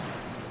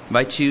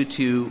invite you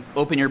to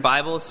open your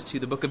Bibles to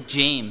the book of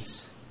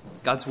James.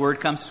 God's word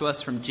comes to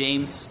us from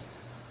James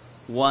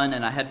 1,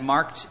 and I had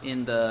marked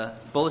in the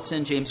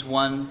bulletin James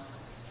 1,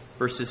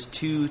 verses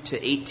 2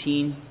 to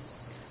 18.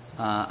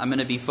 I'm going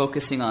to be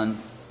focusing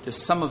on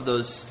just some of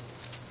those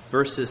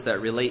verses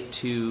that relate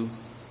to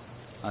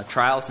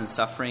trials and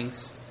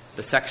sufferings.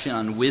 The section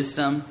on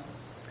wisdom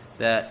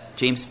that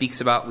James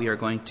speaks about, we are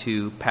going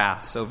to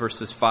pass. So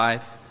verses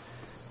 5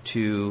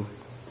 to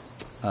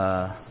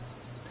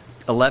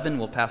 11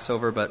 we'll pass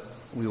over, but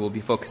we will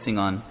be focusing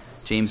on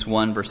James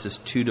 1, verses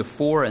 2 to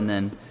 4, and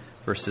then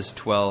verses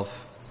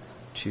 12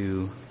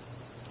 to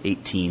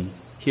 18.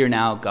 Hear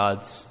now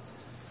God's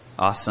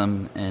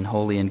awesome and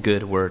holy and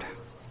good word.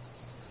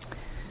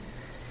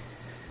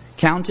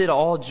 Count it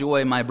all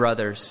joy, my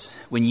brothers,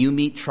 when you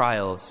meet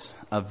trials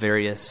of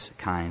various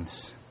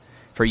kinds.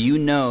 For you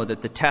know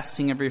that the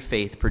testing of your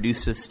faith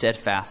produces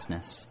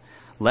steadfastness.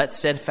 Let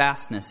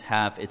steadfastness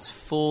have its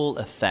full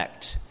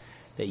effect,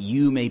 that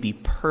you may be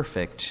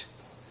perfect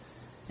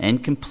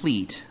and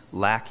complete,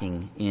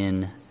 lacking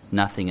in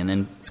nothing. And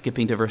then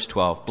skipping to verse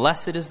 12.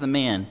 Blessed is the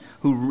man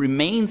who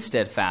remains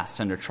steadfast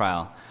under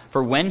trial,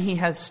 for when he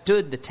has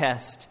stood the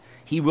test,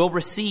 he will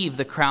receive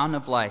the crown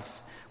of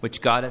life, which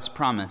God has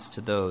promised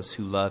to those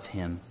who love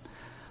him.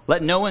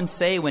 Let no one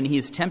say when he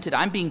is tempted,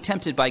 I'm being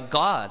tempted by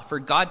God, for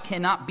God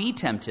cannot be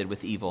tempted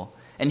with evil,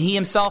 and he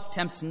himself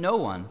tempts no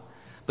one.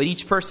 But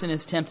each person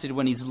is tempted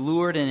when he's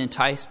lured and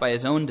enticed by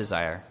his own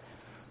desire.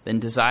 Then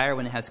desire,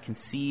 when it has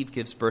conceived,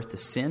 gives birth to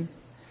sin,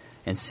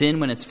 and sin,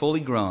 when it's fully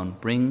grown,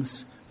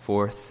 brings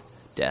forth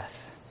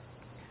death.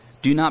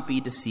 Do not be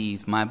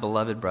deceived, my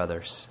beloved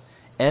brothers.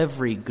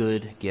 Every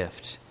good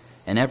gift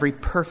and every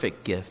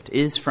perfect gift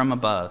is from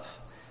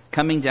above,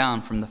 coming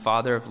down from the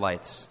Father of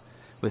lights,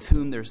 with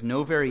whom there's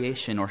no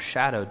variation or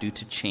shadow due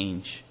to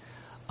change.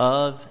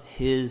 Of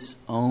his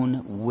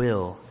own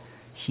will,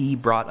 he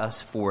brought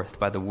us forth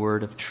by the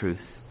word of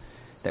truth,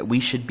 that we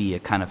should be a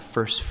kind of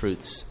first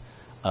fruits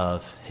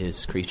of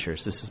his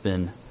creatures. This has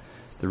been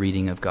the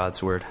reading of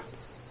God's word.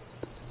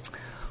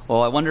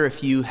 Well, I wonder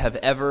if you have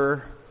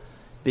ever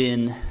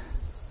been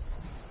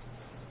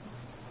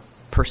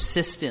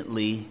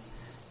persistently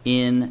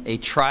in a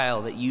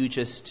trial that you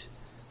just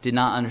did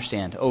not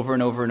understand. Over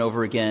and over and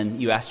over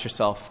again, you asked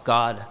yourself,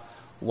 God,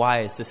 why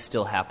is this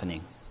still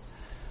happening?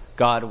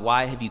 God,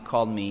 why have you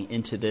called me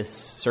into this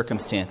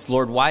circumstance?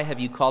 Lord, why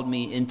have you called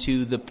me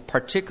into the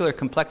particular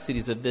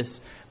complexities of this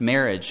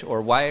marriage?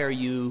 Or why are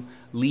you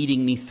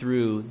leading me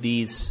through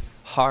these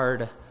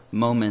hard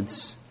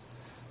moments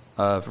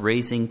of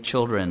raising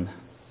children?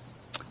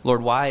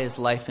 Lord, why is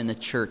life in the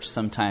church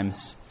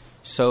sometimes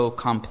so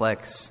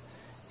complex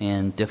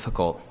and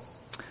difficult?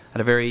 I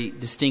had a very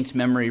distinct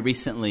memory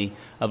recently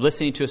of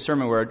listening to a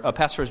sermon where a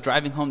pastor was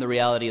driving home the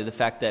reality of the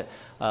fact that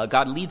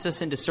God leads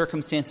us into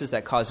circumstances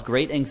that cause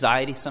great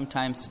anxiety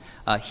sometimes.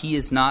 He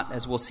is not,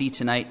 as we'll see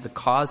tonight, the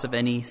cause of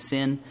any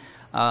sin,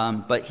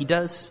 but he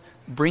does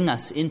bring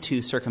us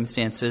into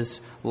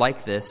circumstances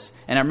like this.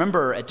 And I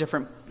remember at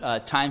different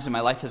times in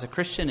my life as a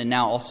Christian and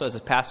now also as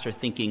a pastor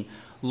thinking,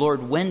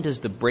 Lord, when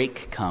does the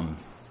break come?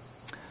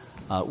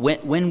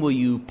 When will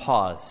you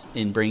pause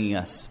in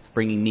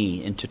bringing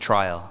me into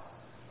trial?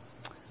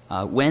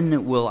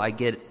 When will I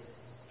get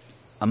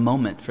a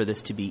moment for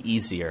this to be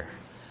easier?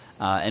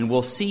 And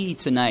we'll see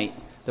tonight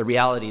the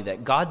reality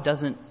that God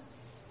doesn't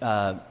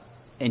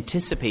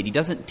anticipate, he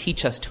doesn't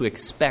teach us to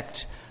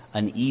expect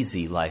an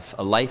easy life,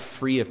 a life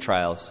free of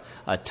trials,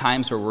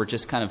 times where we're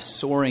just kind of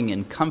soaring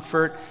in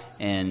comfort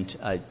and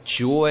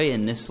joy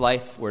in this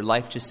life where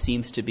life just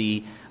seems to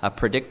be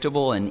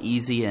predictable and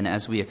easy and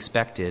as we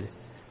expected.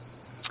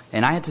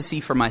 And I had to see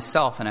for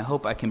myself, and I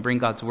hope I can bring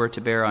God's word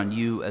to bear on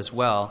you as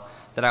well,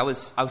 that I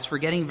was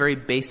forgetting very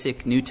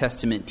basic New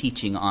Testament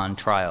teaching on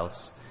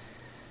trials.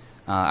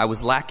 I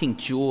was lacking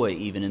joy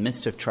even in the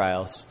midst of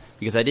trials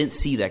because I didn't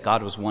see that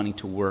God was wanting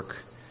to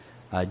work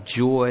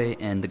joy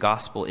and the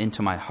gospel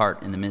into my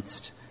heart in the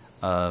midst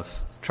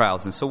of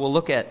trials. And so we'll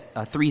look at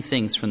three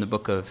things from the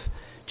book of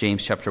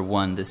James chapter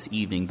 1 this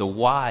evening. The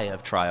why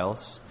of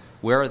trials.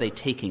 Where are they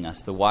taking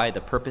us? The why,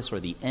 the purpose, or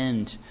the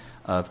end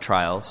of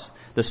trials.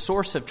 The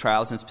source of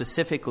trials, and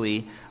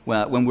specifically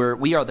when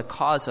we are the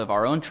cause of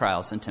our own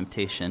trials and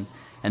temptation.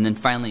 And then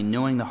finally,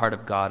 knowing the heart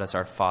of God as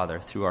our Father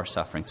through our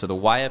suffering. So the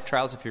why of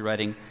trials, if you're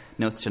writing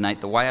notes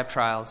tonight, the why of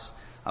trials.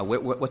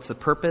 What's the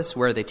purpose?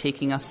 Where are they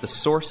taking us? The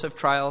source of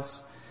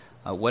trials.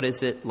 What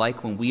is it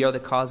like when we are the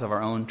cause of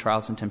our own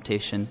trials and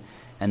temptation?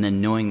 And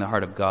then knowing the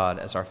heart of God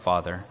as our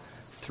Father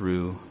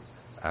through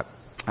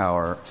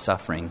our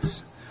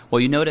sufferings. Well,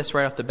 you notice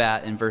right off the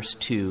bat in verse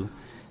 2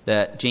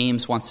 that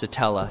James wants to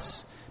tell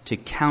us to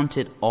count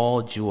it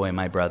all joy,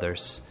 my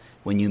brothers,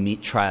 when you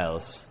meet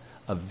trials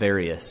of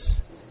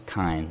various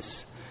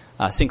kinds.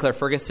 Sinclair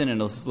Ferguson, in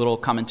his little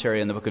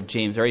commentary on the book of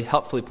James, very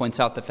helpfully points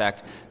out the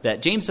fact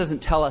that James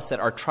doesn't tell us that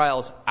our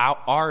trials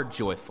are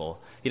joyful.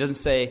 He doesn't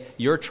say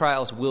your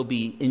trials will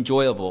be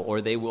enjoyable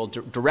or they will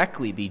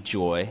directly be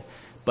joy,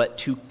 but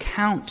to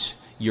count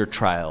your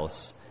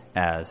trials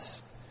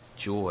as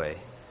joy,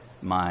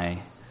 my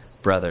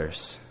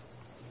brothers.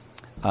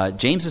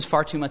 James is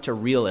far too much a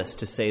realist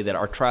to say that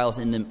our trials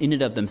in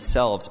and of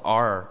themselves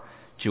are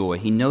joy.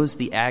 He knows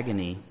the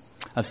agony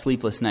of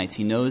sleepless nights.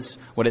 He knows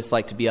what it's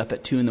like to be up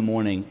at 2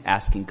 a.m.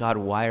 asking, God,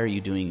 why are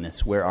you doing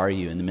this? Where are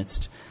you in the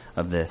midst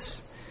of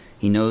this?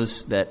 He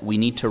knows that we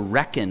need to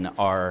reckon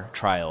our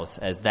trials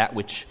as that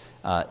which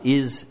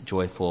is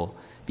joyful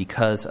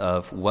because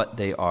of what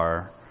they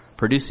are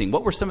producing.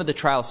 What were some of the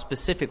trials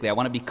specifically? I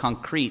want to be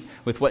concrete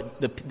with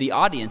what the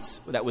audience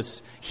that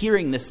was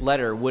hearing this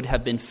letter would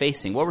have been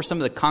facing. What were some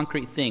of the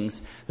concrete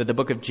things that the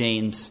book of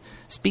James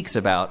speaks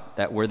about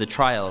that were the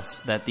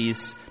trials that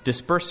these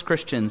dispersed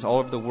Christians all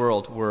over the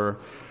world were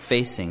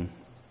facing?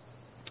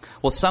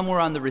 Well, some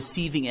were on the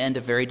receiving end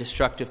of very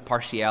destructive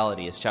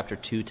partiality, as chapter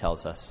 2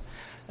 tells us.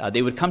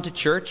 They would come to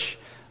church,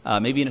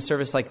 maybe in a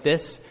service like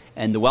this,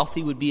 and the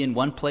wealthy would be in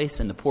one place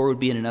and the poor would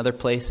be in another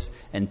place,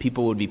 and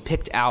people would be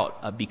picked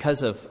out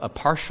because of a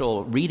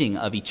partial reading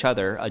of each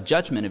other, a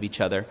judgment of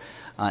each other,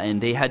 and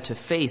they had to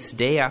face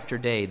day after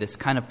day this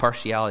kind of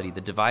partiality,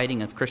 the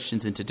dividing of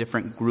Christians into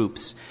different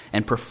groups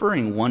and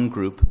preferring one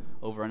group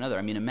over another.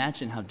 I mean,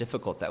 imagine how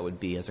difficult that would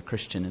be as a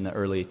Christian in the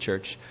early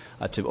church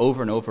to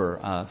over and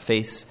over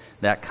face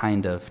that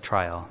kind of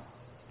trial.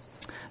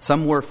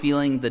 Some were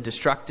feeling the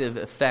destructive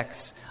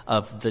effects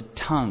of the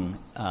tongue.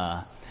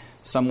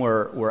 Some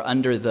were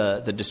under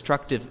the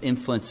destructive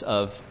influence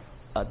of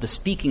the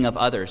speaking of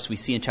others. We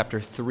see in chapter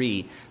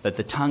 3 that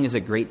the tongue is a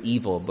great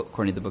evil,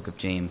 according to the book of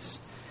James.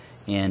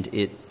 And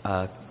it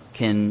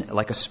can,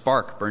 like a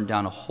spark, burn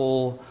down a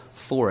whole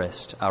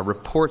forest.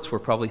 Reports were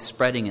probably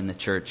spreading in the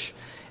church,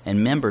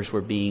 and members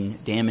were being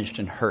damaged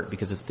and hurt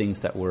because of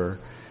things that were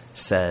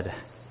said.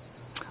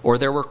 Or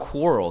there were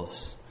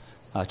quarrels.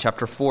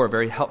 Chapter 4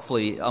 very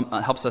helpfully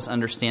helps us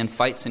understand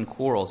fights and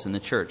quarrels in the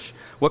church.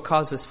 What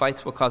causes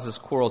fights, what causes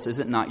quarrels? Is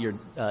it not your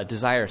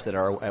desires that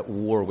are at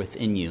war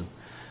within you?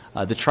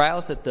 The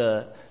trials that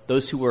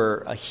those who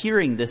were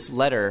hearing this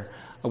letter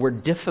were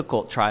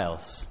difficult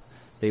trials.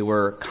 They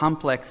were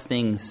complex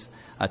things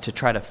to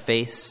try to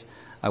face,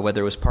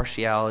 whether it was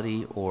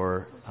partiality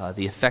or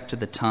the effect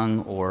of the tongue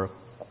or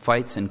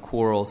fights and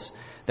quarrels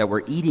that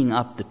were eating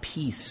up the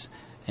peace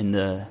and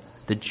the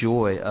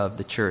joy of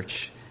the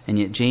church. And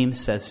yet James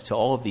says to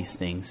all of these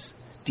things,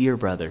 dear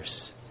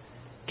brothers,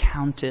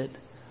 count it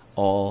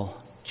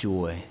all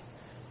joy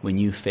when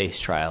you face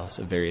trials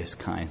of various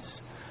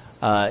kinds.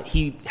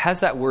 He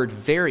has that word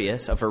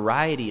various, a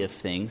variety of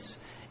things,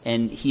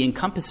 and he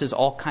encompasses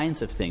all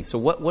kinds of things. So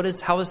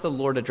how is the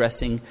Lord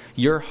addressing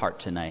your heart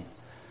tonight?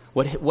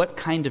 What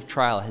kind of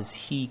trial has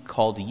he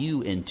called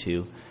you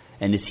into?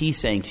 And is he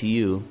saying to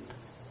you,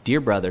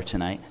 dear brother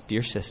tonight,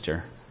 dear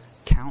sister,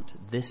 count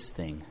this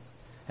thing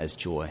as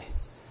joy.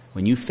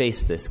 When you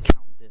face this,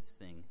 count this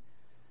thing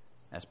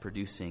as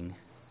producing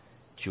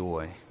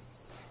joy.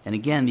 And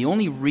again, the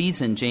only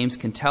reason James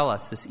can tell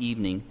us this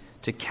evening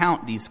to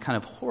count these kind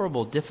of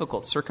horrible,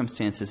 difficult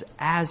circumstances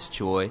as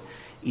joy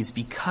is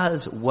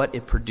because what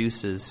it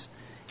produces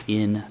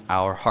in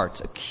our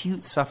hearts.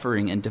 Acute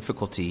suffering and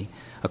difficulty,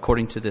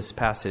 according to this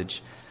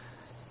passage,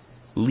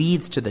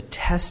 leads to the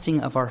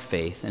testing of our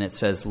faith. And it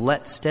says,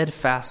 let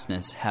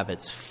steadfastness have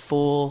its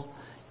full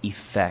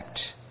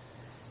effect,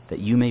 that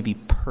you may be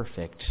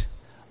perfect,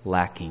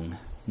 lacking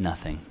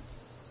nothing.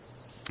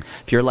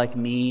 If you're like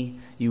me,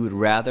 you would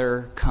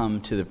rather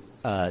come to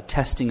the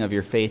testing of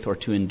your faith or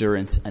to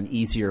endurance an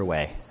easier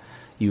way.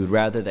 You would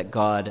rather that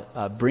God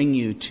bring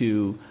you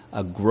to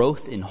a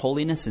growth in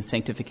holiness and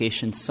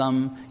sanctification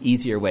some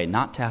easier way,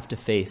 not to have to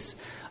face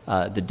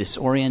the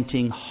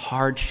disorienting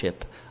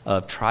hardship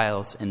of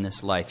trials in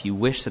this life. You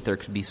wish that there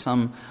could be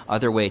some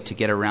other way to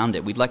get around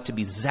it. We'd like to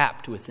be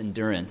zapped with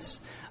endurance,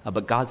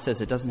 but God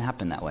says it doesn't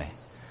happen that way.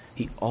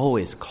 He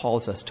always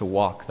calls us to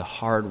walk the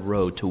hard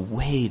road, to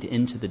wade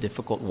into the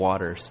difficult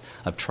waters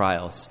of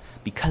trials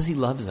because he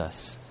loves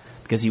us,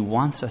 because he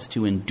wants us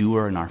to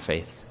endure in our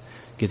faith,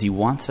 because he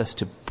wants us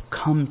to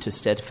come to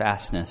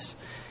steadfastness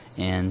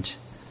and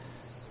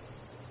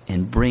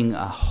bring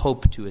a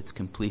hope to its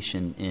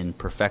completion in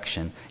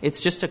perfection.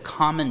 It's just a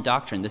common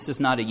doctrine. This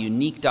is not a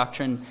unique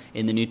doctrine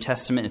in the New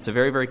Testament. It's a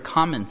very, very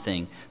common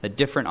thing that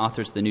different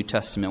authors of the New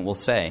Testament will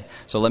say.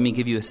 So let me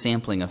give you a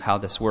sampling of how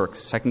this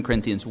works. 2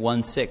 Corinthians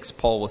 1:6,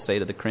 Paul will say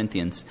to the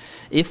Corinthians,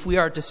 if we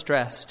are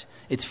distressed,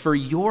 it's for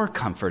your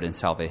comfort and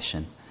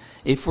salvation.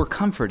 If we're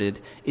comforted,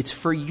 it's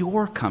for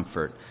your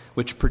comfort,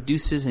 which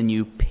produces in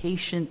you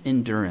patient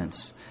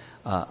endurance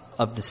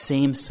of the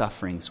same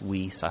sufferings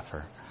we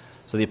suffer.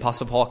 So the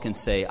Apostle Paul can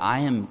say, I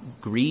am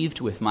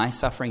grieved with my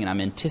suffering, and I'm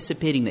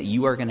anticipating that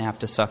you are going to have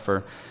to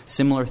suffer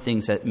similar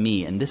things at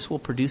me, and this will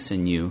produce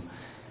in you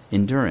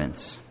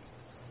endurance.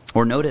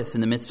 Or notice,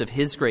 in the midst of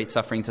his great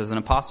sufferings as an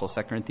apostle,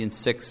 2 Corinthians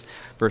 6,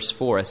 verse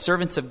 4, as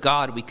servants of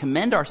God, we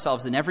commend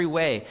ourselves in every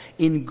way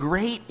in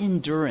great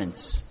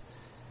endurance,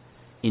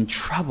 in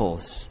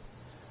troubles,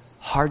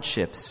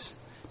 hardships,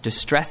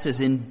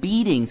 distresses, in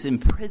beatings,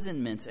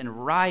 imprisonments,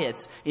 and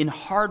riots, in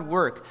hard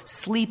work,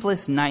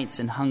 sleepless nights,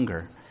 and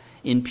hunger,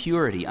 in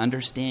purity,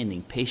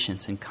 understanding,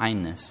 patience, and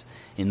kindness,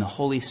 in the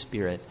Holy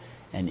Spirit,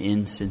 and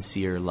in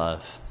sincere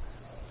love.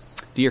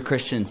 Dear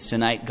Christians,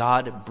 tonight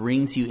God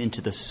brings you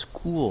into the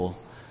school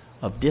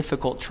of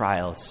difficult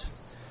trials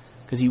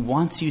because he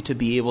wants you to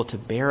be able to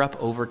bear up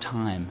over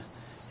time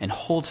and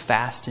hold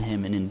fast to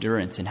him in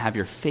endurance and have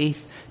your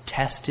faith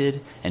tested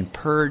and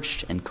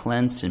purged and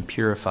cleansed and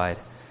purified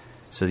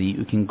so that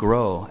you can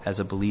grow as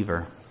a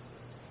believer.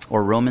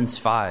 Or Romans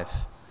 5,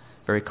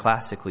 very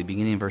classically,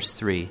 beginning in verse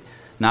 3.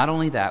 Not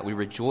only that, we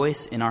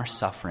rejoice in our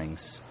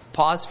sufferings.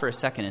 Pause for a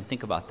second and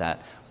think about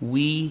that.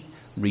 We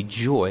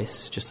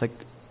rejoice, just like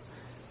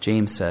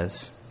James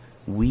says,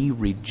 we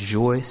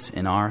rejoice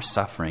in our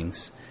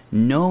sufferings,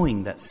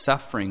 knowing that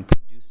suffering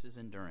produces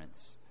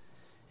endurance,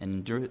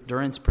 and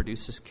endurance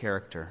produces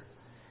character,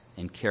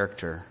 and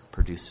character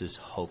produces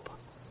hope.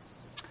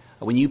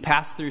 When you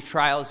pass through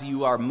trials,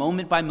 you are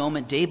moment by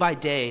moment, day by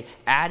day,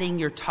 adding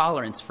your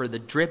tolerance for the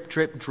drip,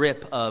 drip,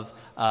 drip of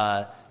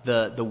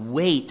the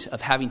weight of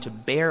having to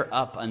bear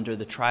up under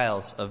the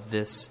trials of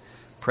this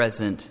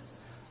present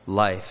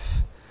life.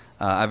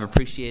 I've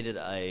appreciated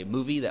a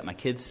movie that my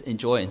kids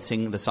enjoy and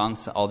sing the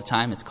songs all the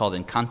time. It's called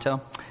Encanto.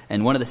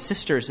 And one of the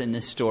sisters in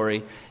this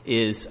story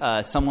is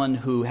someone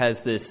who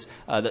has this,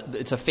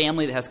 it's a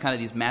family that has kind of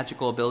these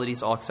magical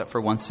abilities, all except for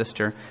one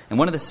sister. And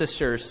one of the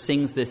sisters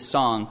sings this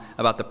song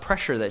about the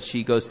pressure that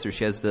she goes through.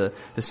 She has the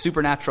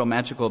supernatural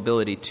magical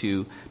ability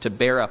to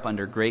bear up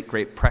under great,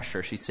 great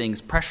pressure. She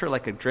sings, pressure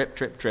like a drip,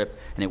 drip, drip,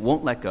 and it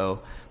won't let go.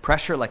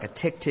 Pressure like a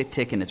tick, tick,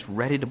 tick, and it's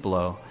ready to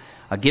blow.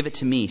 Give it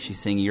to me, she's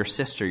saying, your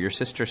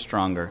sister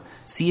stronger.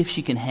 See if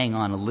she can hang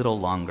on a little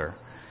longer.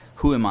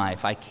 Who am I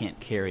if I can't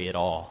carry it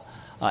all?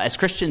 As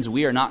Christians,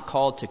 we are not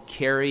called to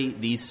carry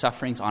these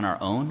sufferings on our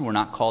own. We're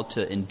not called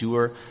to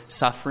endure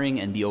suffering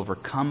and be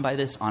overcome by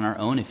this on our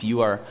own. If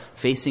you are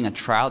facing a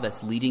trial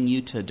that's leading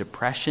you to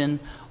depression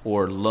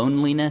or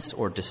loneliness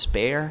or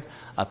despair,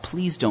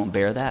 please don't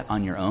bear that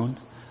on your own.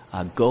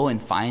 Go and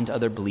find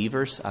other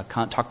believers.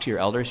 Talk to your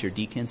elders, your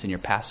deacons, and your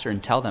pastor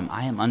and tell them,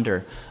 I am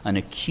under an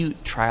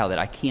acute trial that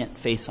I can't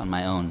face on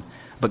my own.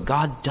 But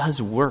God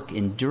does work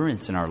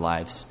endurance in our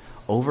lives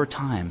over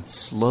time,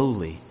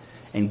 slowly,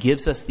 and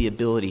gives us the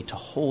ability to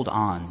hold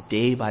on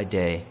day by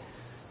day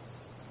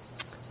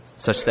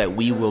such that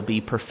we will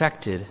be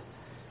perfected.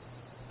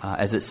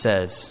 As it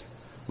says,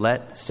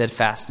 let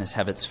steadfastness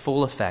have its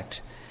full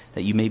effect,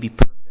 that you may be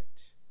perfect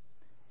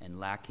and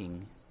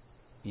lacking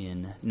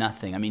in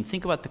nothing. I mean,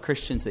 think about the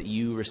Christians that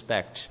you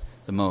respect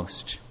the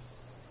most.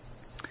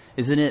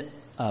 Isn't it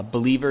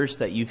believers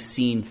that you've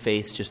seen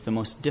face just the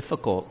most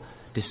difficult,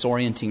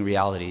 disorienting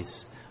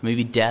realities?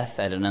 Maybe death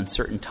at an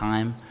uncertain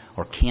time,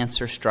 or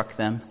cancer struck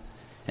them,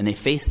 and they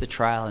faced the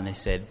trial and they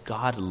said,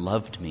 God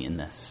loved me in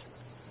this.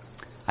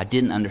 I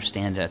didn't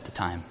understand it at the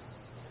time,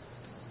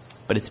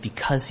 but it's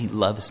because he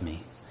loves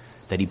me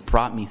that he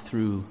brought me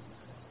through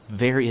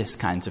various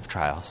kinds of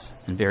trials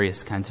and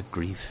various kinds of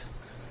grief.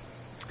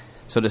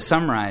 So to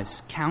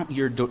summarize, count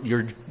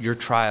your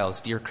trials,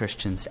 dear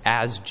Christians,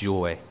 as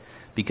joy,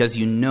 because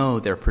you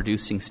know they're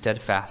producing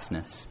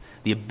steadfastness,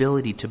 the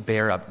ability to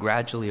bear up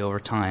gradually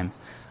over time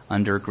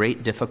under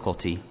great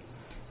difficulty.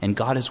 And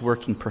God is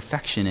working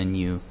perfection in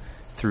you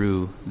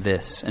through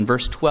this. And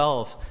verse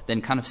 12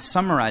 then kind of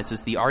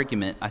summarizes the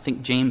argument. I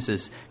think James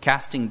is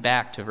casting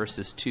back to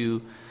verses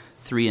 2,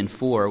 3, and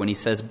 4 when he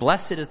says,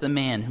 blessed is the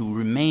man who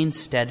remains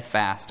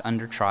steadfast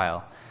under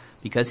trial,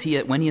 because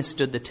when he has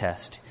stood the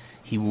test,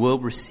 he will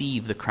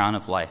receive the crown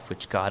of life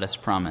which God has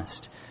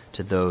promised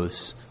to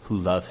those who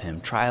love him.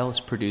 Trials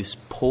produce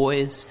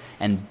poise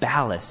and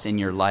ballast in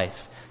your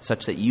life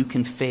such that you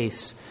can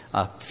face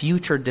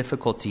future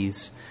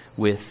difficulties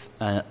with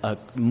a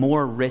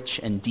more rich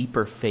and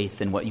deeper faith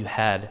than what you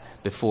had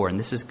before. And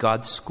this is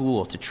God's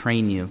school to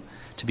train you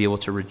to be able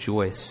to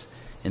rejoice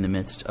in the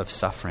midst of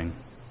suffering.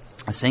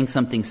 I'm saying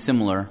something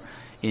similar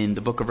in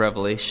the book of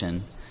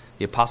Revelation.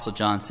 The Apostle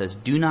John says,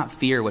 do not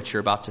fear what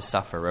you're about to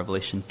suffer.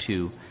 Revelation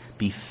 2.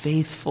 Be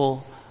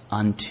faithful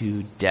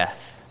unto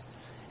death,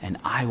 and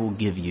I will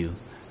give you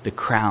the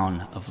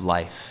crown of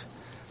life.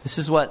 This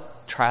is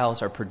what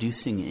trials are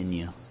producing in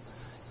you.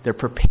 They're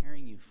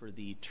preparing you for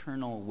the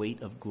eternal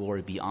weight of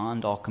glory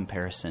beyond all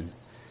comparison.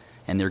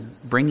 And they're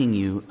bringing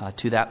you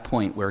to that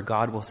point where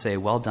God will say,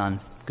 well done,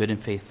 good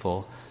and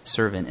faithful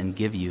servant, and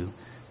give you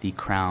the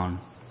crown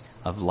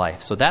of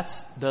life. So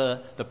that's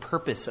the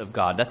purpose of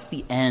God. That's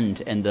the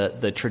end and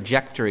the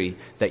trajectory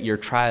that your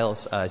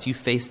trials, as you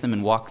face them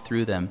and walk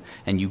through them,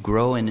 and you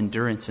grow in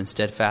endurance and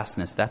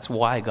steadfastness, that's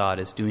why God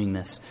is doing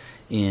this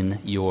in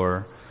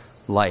your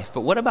life.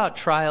 But what about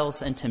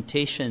trials and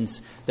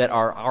temptations that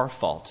are our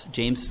fault?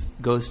 James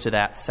goes to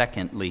that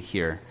secondly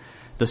here.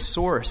 The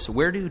source,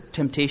 where do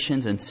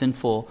temptations and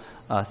sinful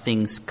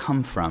things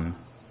come from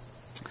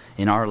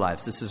in our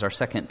lives? This is our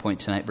second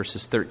point tonight,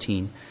 verses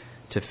 13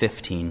 to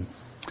 15.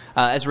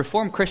 As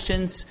Reformed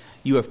Christians,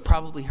 you have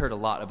probably heard a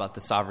lot about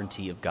the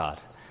sovereignty of God.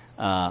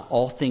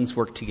 All things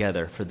work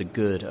together for the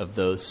good of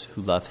those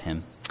who love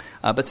him.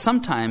 But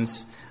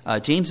sometimes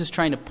James is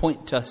trying to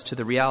point us to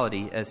the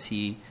reality, as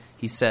he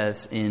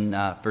says in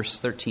verse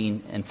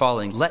 13 and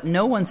following, let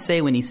no one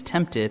say when he's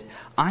tempted,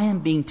 I am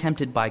being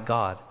tempted by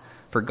God.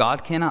 For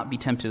God cannot be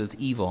tempted with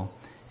evil,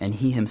 and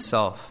he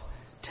himself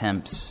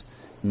tempts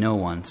no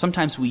one.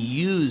 Sometimes we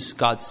use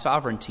God's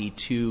sovereignty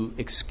to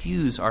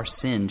excuse our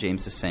sin,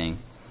 James is saying.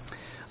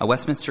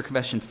 Westminster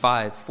Confession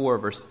 5,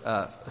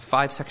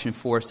 section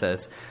 4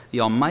 says,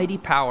 "The almighty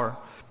power,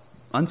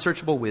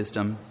 unsearchable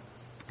wisdom,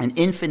 and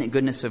infinite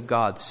goodness of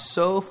God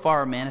so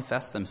far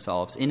manifest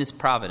themselves in his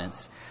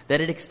providence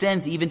that it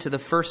extends even to the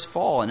first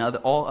fall and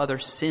all other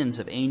sins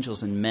of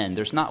angels and men."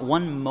 There's not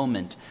one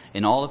moment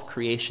in all of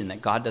creation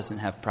that God doesn't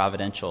have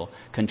providential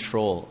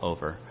control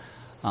over.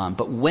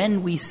 But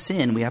when we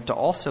sin, we have to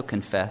also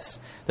confess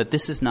that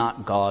this is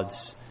not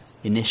God's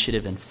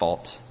initiative and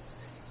fault.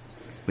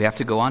 We have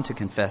to go on to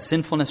confess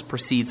sinfulness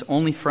proceeds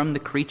only from the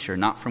creature,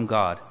 not from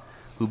God,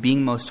 who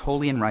being most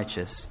holy and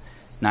righteous,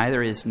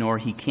 neither is nor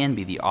he can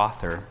be the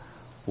author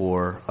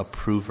or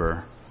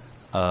approver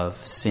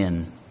of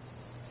sin.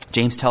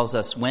 James tells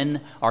us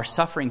when our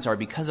sufferings are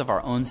because of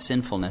our own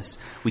sinfulness,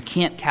 we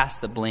can't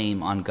cast the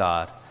blame on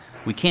God.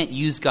 We can't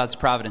use God's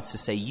providence to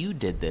say, "You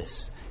did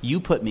this. You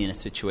put me in a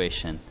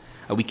situation."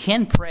 We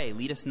can pray,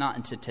 "Lead us not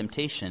into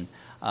temptation,"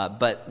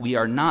 but we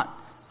are not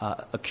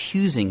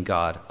accusing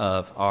God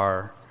of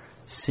our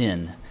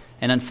sin.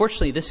 And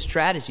unfortunately, this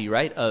strategy,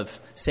 right, of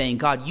saying,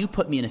 "God, you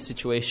put me in a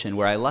situation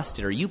where I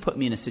lusted," or "You put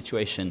me in a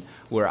situation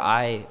where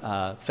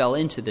I fell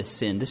into this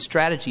sin," this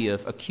strategy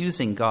of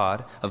accusing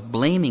God, of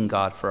blaming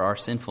God for our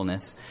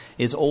sinfulness,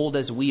 is old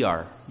as we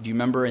are. Do you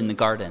remember in the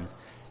garden?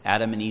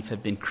 Adam and Eve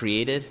have been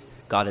created.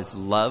 God has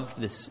loved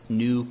this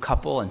new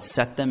couple and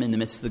set them in the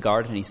midst of the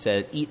garden. And he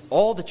said, "Eat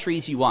all the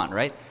trees you want,"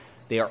 right?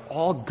 They are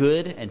all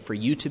good, and for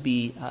you to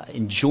be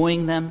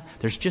enjoying them,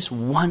 there's just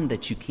one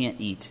that you can't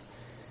eat.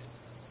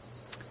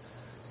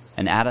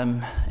 And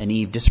Adam and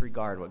Eve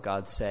disregard what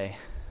God say,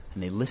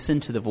 and they listen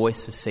to the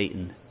voice of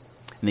Satan,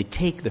 and they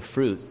take the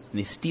fruit, and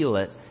they steal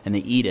it, and they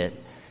eat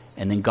it,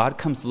 and then God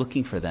comes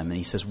looking for them, and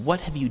he says,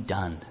 "What have you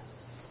done?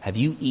 Have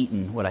you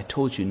eaten what I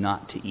told you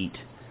not to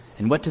eat?"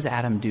 And what does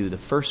Adam do? The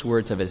first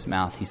words of his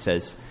mouth, he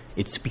says,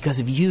 "It's because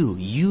of you.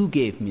 You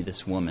gave me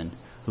this woman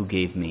who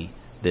gave me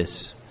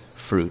this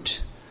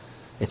fruit.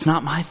 It's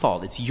not my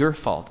fault. It's your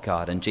fault,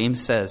 God." And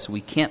James says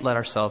we can't let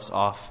ourselves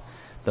off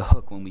the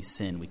hook when we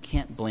sin. We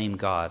can't blame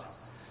God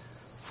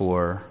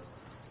for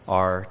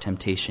our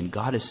temptation.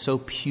 God is so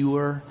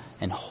pure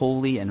and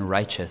holy and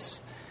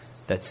righteous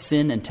that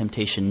sin and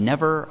temptation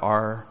never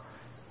are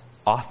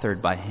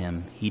authored by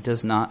him. He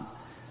does not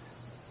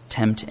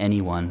tempt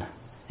anyone,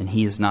 and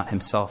he is not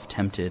himself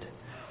tempted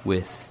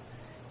with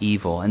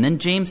evil. And then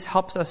James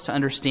helps us to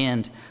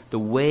understand the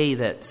way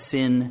that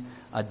sin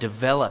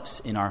develops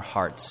in our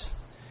hearts.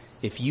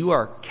 If you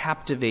are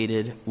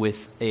captivated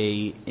with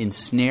a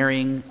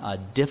ensnaring,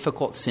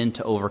 difficult sin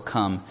to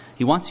overcome,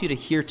 he wants you to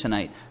hear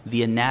tonight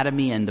the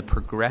anatomy and the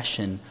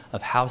progression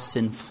of how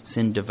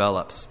sin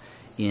develops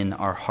in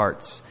our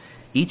hearts.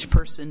 Each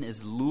person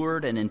is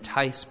lured and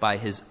enticed by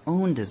his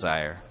own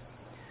desire.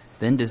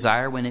 Then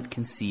desire, when it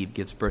conceived,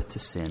 gives birth to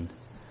sin.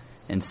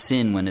 And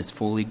sin, when it's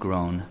fully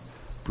grown,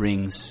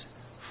 brings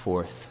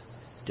forth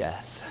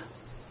death.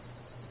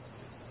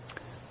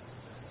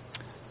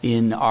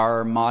 In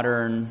our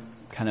modern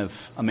kind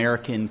of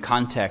American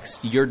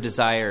context, your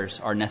desires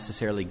are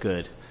necessarily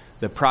good.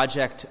 The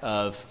project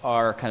of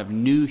our kind of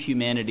new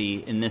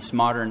humanity in this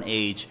modern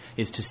age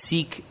is to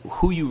seek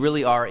who you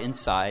really are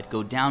inside,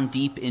 go down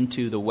deep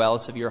into the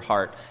wells of your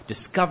heart,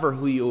 discover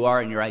who you are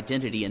and your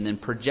identity, and then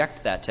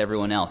project that to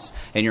everyone else.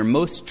 And your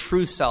most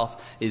true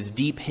self is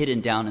deep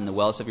hidden down in the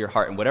wells of your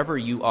heart. And whatever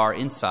you are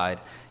inside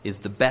is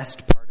the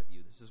best part of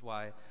you. This is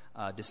why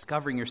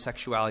discovering your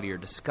sexuality or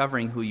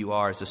discovering who you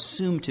are is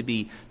assumed to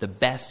be the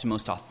best,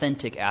 most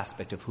authentic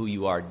aspect of who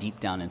you are deep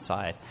down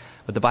inside.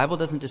 But the Bible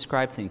doesn't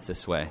describe things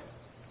this way.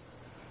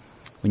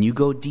 When you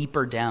go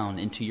deeper down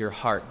into your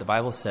heart, the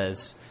Bible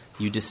says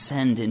you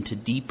descend into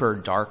deeper,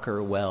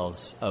 darker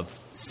wells of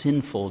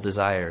sinful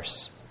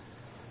desires.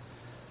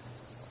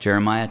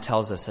 Jeremiah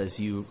tells us, as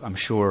you, I'm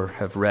sure,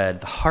 have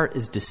read, the heart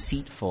is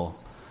deceitful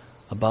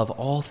above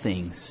all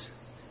things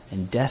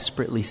and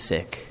desperately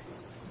sick,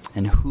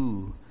 and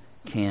who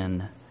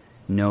can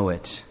know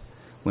it?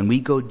 When we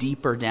go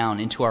deeper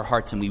down into our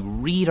hearts and we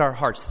read our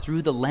hearts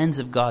through the lens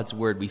of God's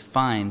word, we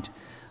find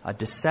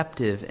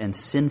deceptive and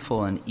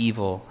sinful and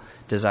evil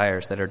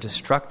desires that are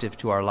destructive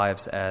to our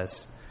lives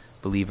as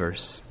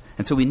believers.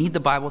 And so we need the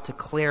Bible to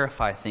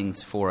clarify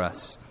things for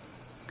us,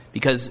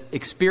 because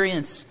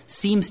experience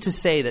seems to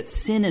say that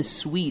sin is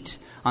sweet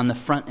on the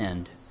front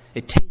end.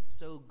 It tastes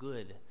so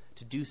good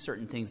to do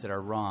certain things that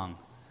are wrong.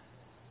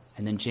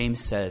 And then James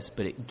says,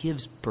 but it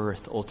gives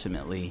birth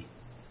ultimately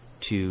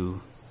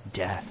to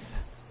death.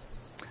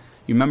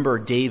 You remember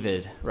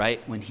David,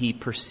 right? When he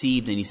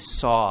perceived and he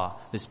saw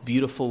this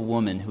beautiful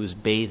woman who was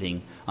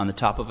bathing on the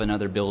top of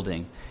another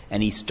building,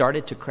 and he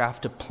started to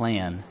craft a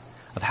plan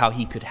of how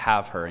he could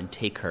have her and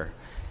take her.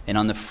 And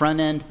on the front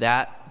end,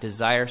 that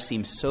desire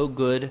seemed so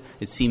good,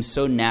 it seemed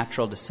so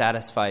natural to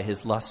satisfy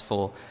his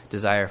lustful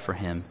desire for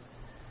him.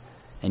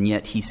 And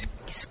yet he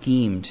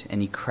schemed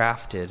and he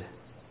crafted,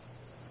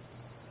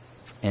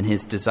 and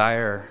his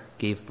desire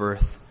gave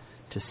birth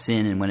to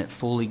sin, and when it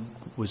fully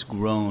was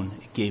grown,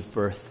 it gave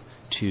birth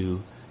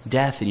to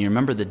death. And you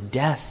remember the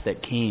death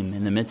that came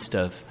in the midst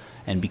of,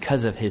 and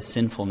because of his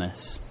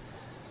sinfulness.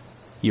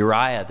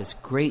 Uriah, this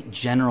great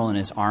general in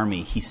his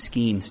army, he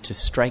schemes to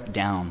strike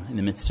down in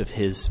the midst of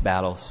his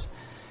battles.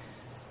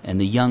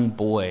 And the young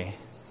boy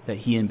that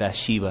he and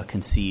Bathsheba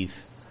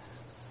conceive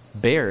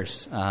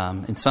bears,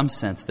 in some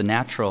sense, the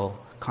natural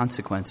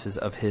consequences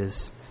of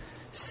his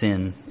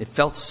sin. It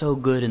felt so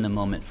good in the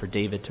moment for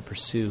David to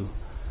pursue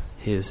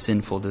his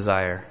sinful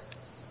desire,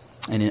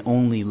 and it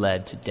only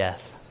led to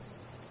death.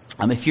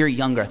 If you're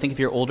younger, I think if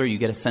you're older, you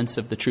get a sense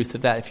of the truth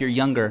of that. If you're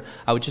younger,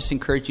 I would just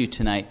encourage you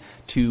tonight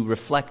to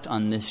reflect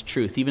on this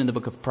truth. Even in the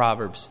book of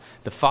Proverbs,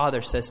 the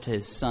father says to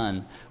his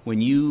son,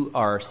 when you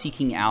are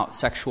seeking out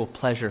sexual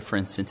pleasure, for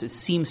instance, it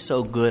seems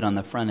so good on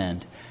the front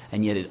end,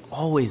 and yet it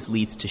always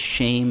leads to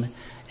shame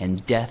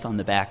and death on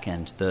the back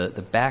end.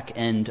 The back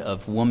end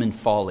of woman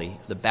folly,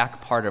 the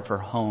back part of her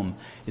home,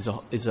 is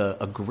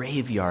a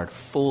graveyard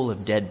full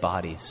of dead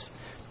bodies.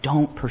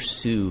 Don't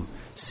pursue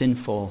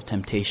sinful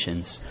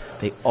temptations.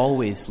 They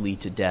always lead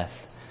to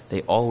death.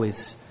 They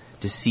always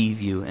deceive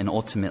you and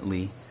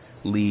ultimately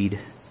lead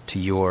to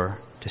your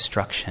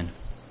destruction.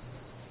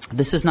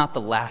 This is not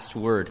the last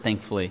word,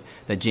 thankfully,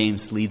 that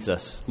James leaves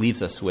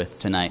us with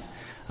tonight.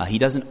 He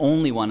doesn't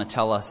only want to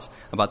tell us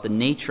about the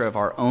nature of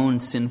our own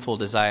sinful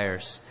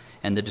desires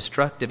and the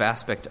destructive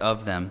aspect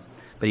of them,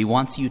 but he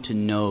wants you to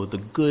know the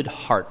good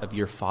heart of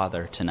your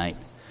Father tonight.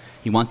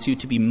 He wants you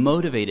to be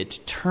motivated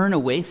to turn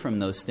away from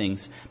those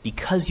things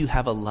because you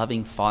have a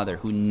loving Father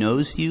who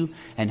knows you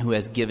and who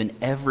has given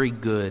every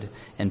good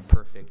and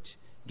perfect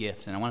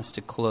gift. And I want us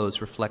to close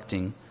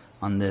reflecting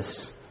on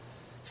this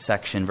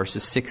section,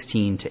 verses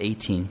 16 to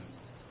 18.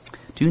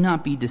 Do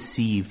not be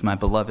deceived, my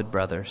beloved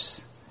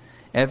brothers.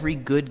 Every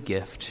good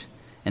gift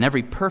and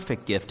every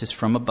perfect gift is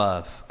from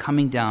above,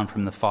 coming down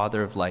from the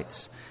Father of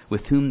lights,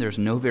 with whom there's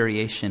no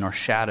variation or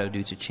shadow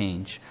due to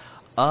change.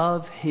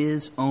 Of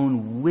his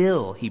own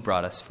will he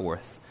brought us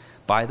forth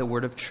by the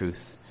word of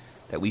truth,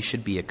 that we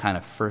should be a kind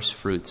of first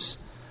fruits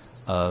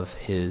of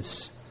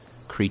his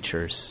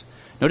creatures.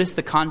 Notice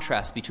the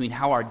contrast between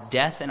how our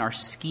death and our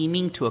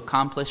scheming to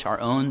accomplish our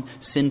own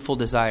sinful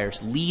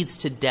desires leads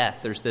to death.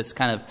 There's this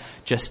kind of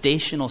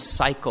gestational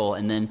cycle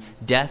and then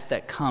death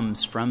that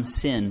comes from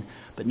sin.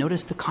 But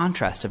notice the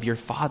contrast of your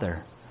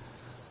Father.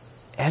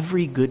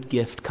 Every good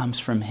gift comes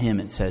from him,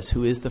 it says,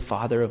 who is the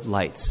Father of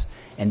lights.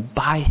 And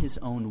by his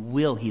own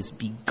will, he's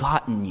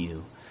begotten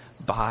you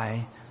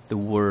by the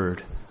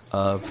word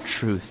of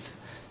truth.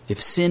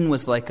 If sin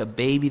was like a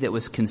baby that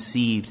was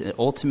conceived, it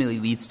ultimately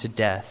leads to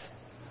death.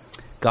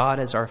 God,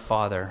 as our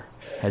Father,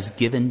 has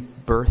given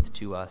birth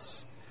to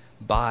us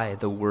by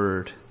the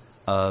word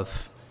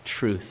of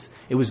truth.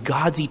 It was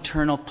God's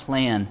eternal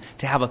plan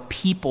to have a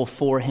people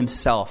for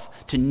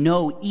himself, to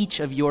know each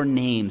of your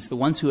names, the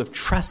ones who have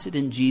trusted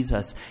in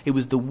Jesus. It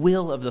was the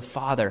will of the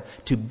Father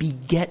to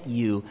beget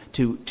you,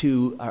 to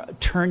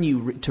turn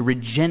you, to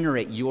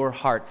regenerate your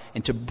heart,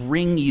 and to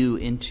bring you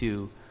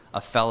into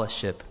a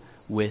fellowship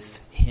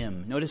with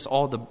him. Notice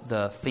all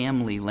the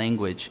family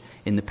language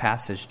in the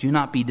passage. Do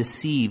not be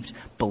deceived,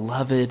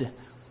 beloved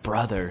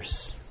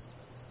brothers.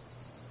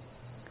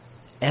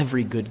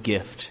 Every good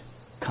gift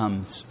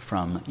comes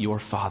from your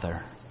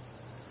Father.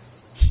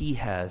 He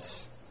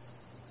has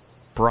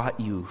brought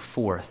you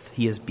forth.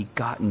 He has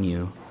begotten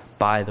you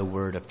by the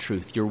word of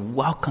truth. You're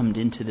welcomed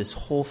into this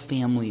whole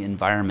family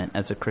environment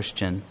as a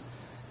Christian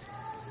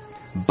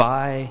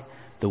by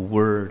the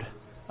word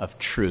of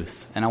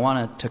truth. And I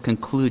want to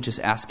conclude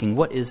just asking,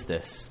 what is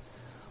this?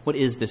 What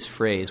is this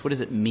phrase? What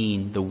does it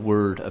mean, the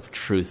word of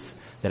truth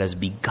that has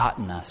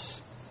begotten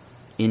us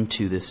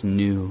into this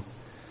new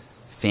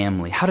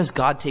family? How does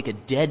God take a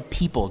dead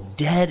people,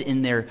 dead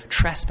in their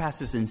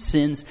trespasses and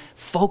sins,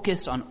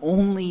 focused on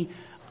only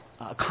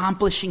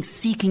accomplishing,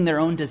 seeking their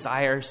own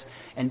desires,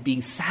 and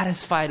being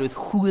satisfied with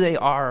who they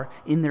are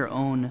in their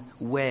own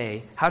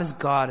way? How does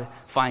God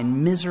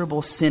find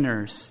miserable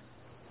sinners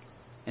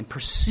and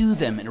pursue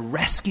them and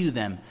rescue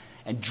them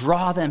and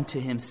draw them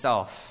to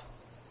himself?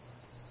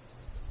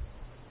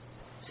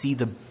 See,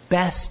 the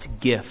best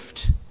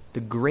gift, the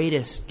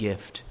greatest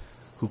gift,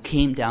 who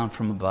came down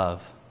from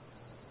above,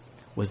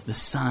 was the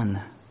Son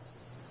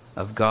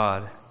of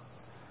God,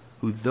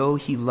 who, though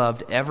he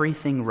loved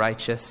everything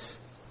righteous,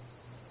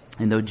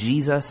 and though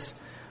Jesus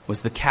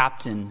was the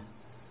captain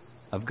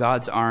of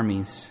God's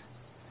armies,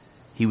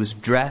 he was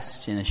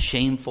dressed in a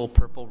shameful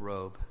purple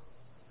robe,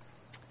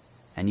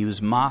 and he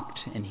was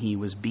mocked and he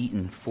was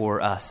beaten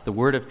for us. The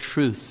word of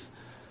truth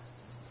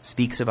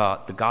speaks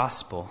about the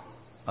gospel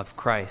of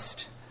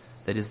Christ,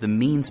 that is the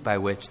means by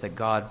which that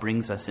God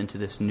brings us into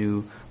this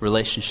new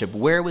relationship.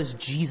 Where was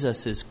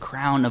Jesus'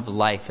 crown of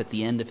life at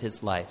the end of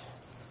his life?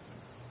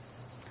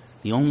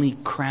 The only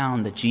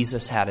crown that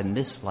Jesus had in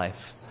this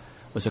life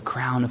was a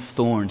crown of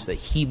thorns that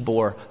he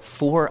bore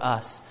for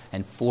us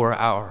and for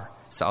our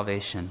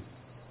salvation.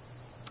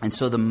 And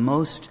so the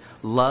most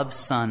loved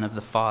Son of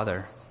the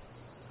Father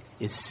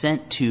is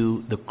sent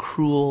to the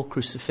cruel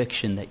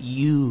crucifixion that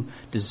you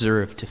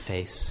deserve to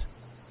face.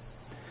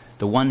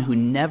 the one who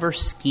never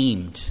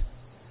schemed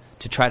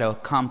to try to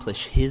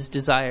accomplish his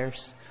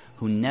desires,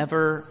 who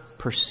never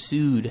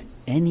pursued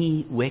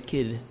any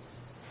wicked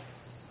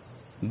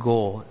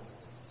goal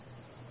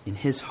in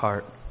his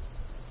heart,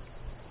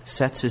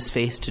 sets his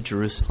face to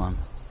Jerusalem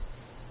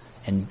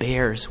and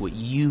bears what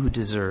you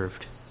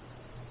deserved.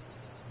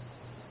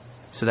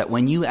 So that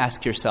when you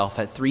ask yourself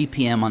at 3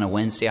 p.m. on a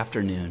Wednesday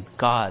afternoon,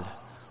 God,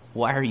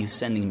 why are you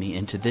sending me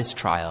into this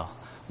trial?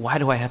 Why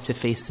do I have to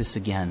face this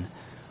again?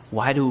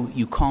 Why do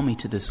you call me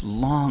to this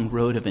long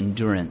road of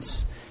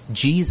endurance?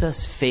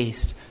 Jesus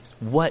faced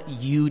what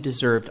you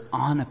deserved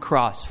on a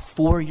cross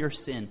for your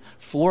sin,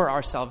 for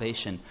our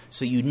salvation.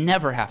 So you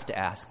never have to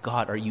ask,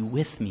 God, are you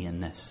with me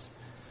in this?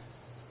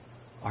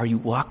 Are you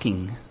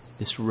walking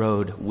this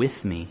road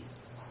with me?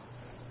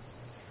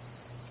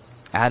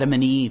 Adam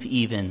and Eve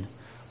even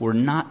were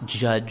not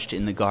judged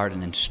in the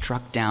garden and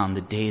struck down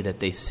the day that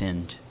they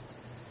sinned.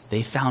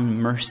 They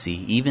found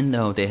mercy even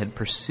though they had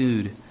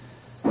pursued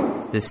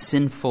this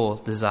sinful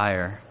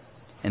desire,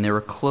 and they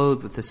were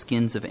clothed with the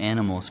skins of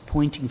animals,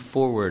 pointing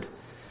forward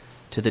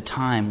to the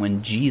time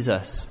when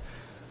Jesus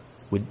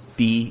would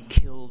be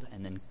killed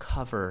and then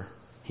cover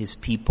his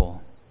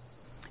people.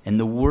 And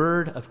the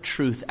word of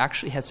truth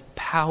actually has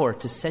power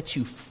to set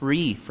you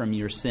free from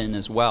your sin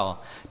as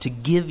well, to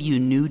give you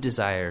new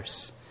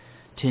desires,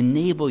 to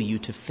enable you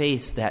to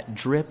face that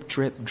drip,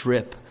 drip,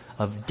 drip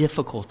of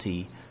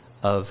difficulty,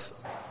 of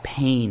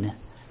pain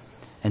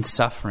and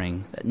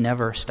suffering that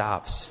never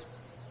stops.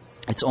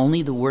 It's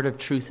only the word of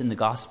truth in the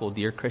gospel,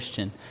 dear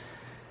Christian,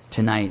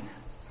 tonight,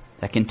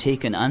 that can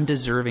take an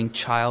undeserving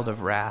child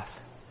of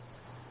wrath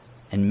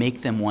and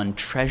make them one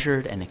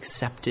treasured and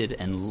accepted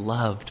and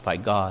loved by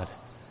God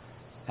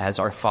as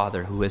our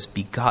Father who has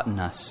begotten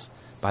us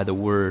by the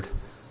word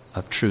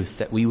of truth,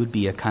 that we would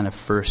be a kind of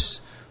first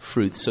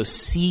fruit. So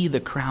see the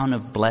crown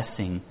of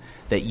blessing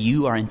that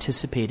you are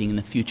anticipating in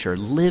the future.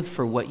 Live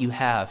for what you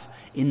have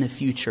in the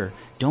future.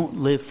 Don't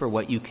live for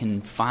what you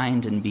can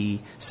find and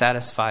be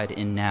satisfied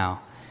in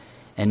now.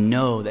 And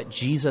know that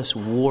Jesus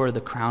wore the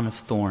crown of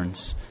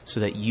thorns so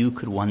that you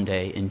could one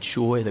day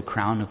enjoy the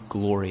crown of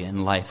glory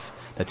and life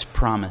that's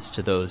promised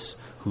to those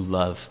who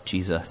love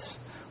Jesus.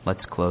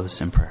 Let's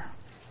close in prayer.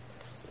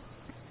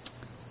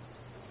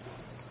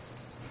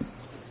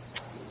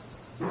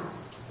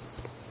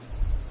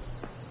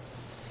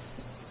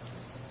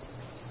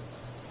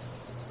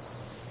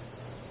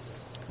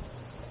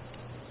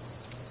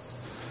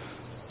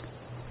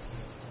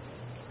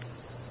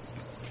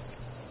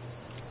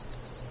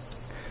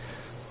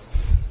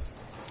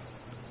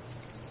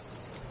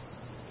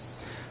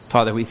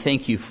 Father, we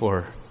thank you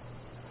for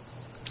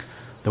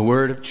the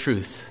word of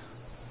truth,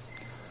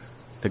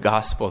 the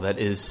gospel that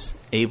is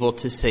able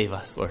to save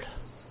us, Lord.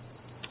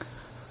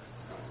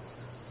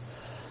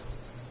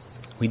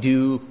 We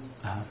do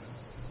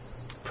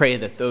pray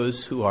that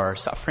those who are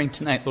suffering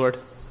tonight, Lord,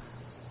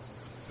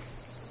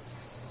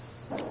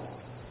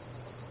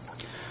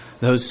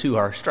 those who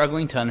are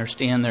struggling to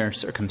understand their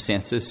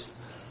circumstances,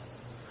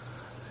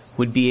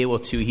 would be able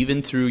to,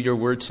 even through your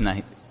word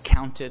tonight,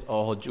 count it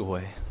all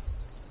joy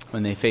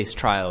when they face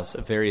trials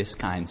of various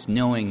kinds,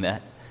 knowing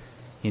that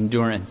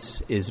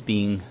endurance is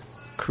being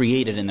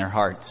created in their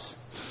hearts,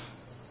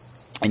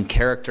 and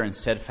character and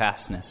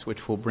steadfastness,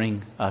 which will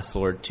bring us,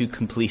 Lord, to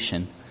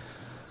completion.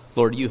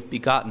 Lord, you've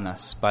begotten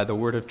us by the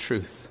word of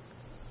truth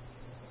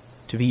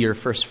to be your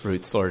first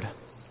fruits, Lord.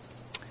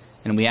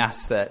 And we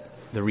ask that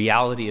the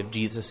reality of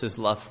Jesus'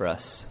 love for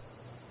us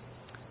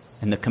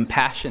and the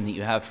compassion that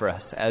you have for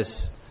us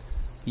as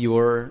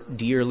your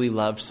dearly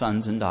loved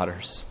sons and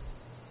daughters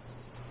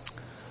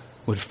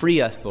would free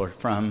us, Lord,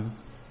 from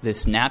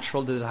this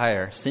natural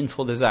desire,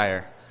 sinful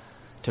desire,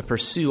 to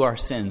pursue our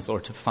sins,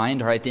 Lord, to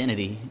find our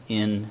identity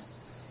in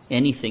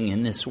anything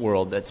in this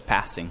world that's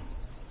passing.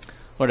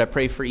 Lord, I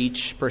pray for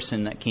each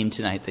person that came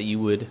tonight that you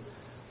would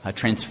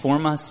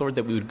transform us, Lord,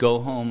 that we would go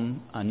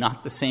home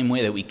not the same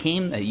way that we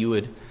came, that you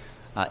would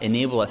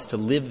enable us to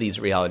live these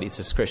realities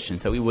as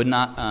Christians, that we would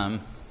not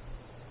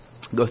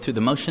go through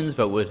the motions,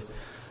 but would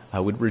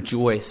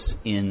rejoice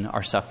in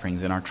our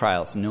sufferings and our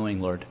trials, knowing,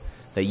 Lord,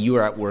 that you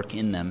are at work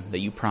in them, that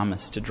you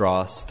promise to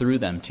draw us through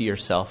them to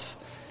yourself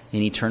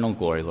in eternal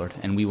glory, Lord.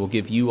 And we will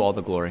give you all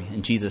the glory.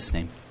 In Jesus'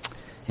 name,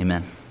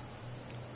 amen.